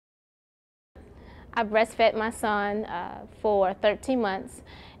I breastfed my son for 13 months,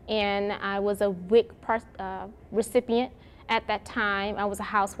 and I was a WIC recipient at that time. I was a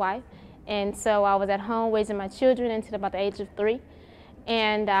housewife, and so I was at home raising my children until about the age of 3.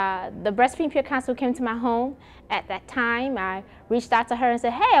 And the breastfeeding peer counselor came to my home at that time. I reached out to her and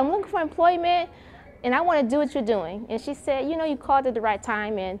said, hey, I'm looking for employment, and I want to do what you're doing. And she said, you know, you called at the right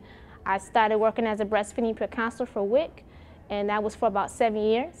time. And I started working as a breastfeeding peer counselor for WIC, and that was for about 7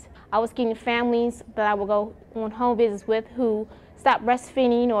 years. I was getting families that I would go on home visits with who stopped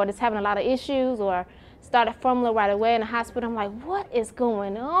breastfeeding or just having a lot of issues or started formula right away in the hospital. I'm like, what is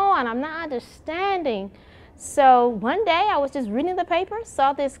going on? I'm not understanding. So one day I was just reading the paper,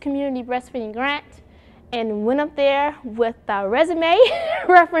 saw this community breastfeeding grant, and went up there with resume,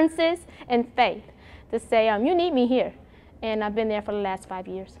 references, and faith to say, you need me here. And I've been there for the last 5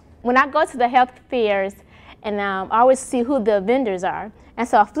 years. When I go to the health fairs, and I always see who the vendors are. And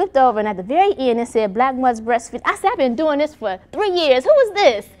so I flipped over, and at the very end it said Black Mothers Breastfeed. I said, I've been doing this for 3 years. Who is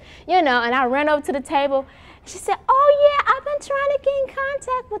this? You know, and I ran over to the table. She said, oh yeah, I've been trying to get in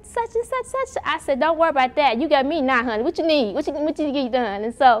contact with such and such. I said, don't worry about that. You got me now, honey. What you need? What you need to get done?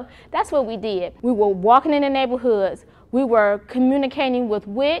 And so that's what we did. We were walking in the neighborhoods. We were communicating with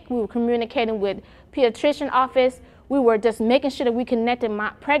WIC. We were communicating with pediatrician office. We were just making sure that we connected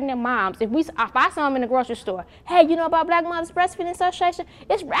pregnant moms. If I saw them in the grocery store, hey, you know about Black Mothers Breastfeeding Association?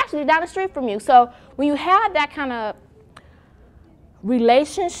 It's actually down the street from you. So when you have that kind of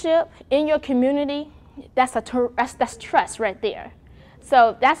relationship in your community, that's trust right there.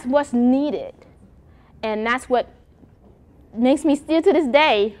 So that's what's needed. And that's what makes me still to this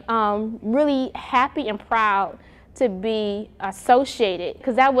day really happy and proud to be associated,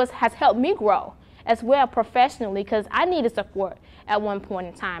 because that has helped me grow as well professionally, because I needed support at one point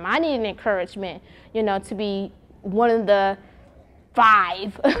in time. I needed encouragement, you know, to be one of the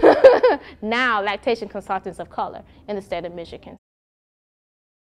 5 now lactation consultants of color in the state of Michigan.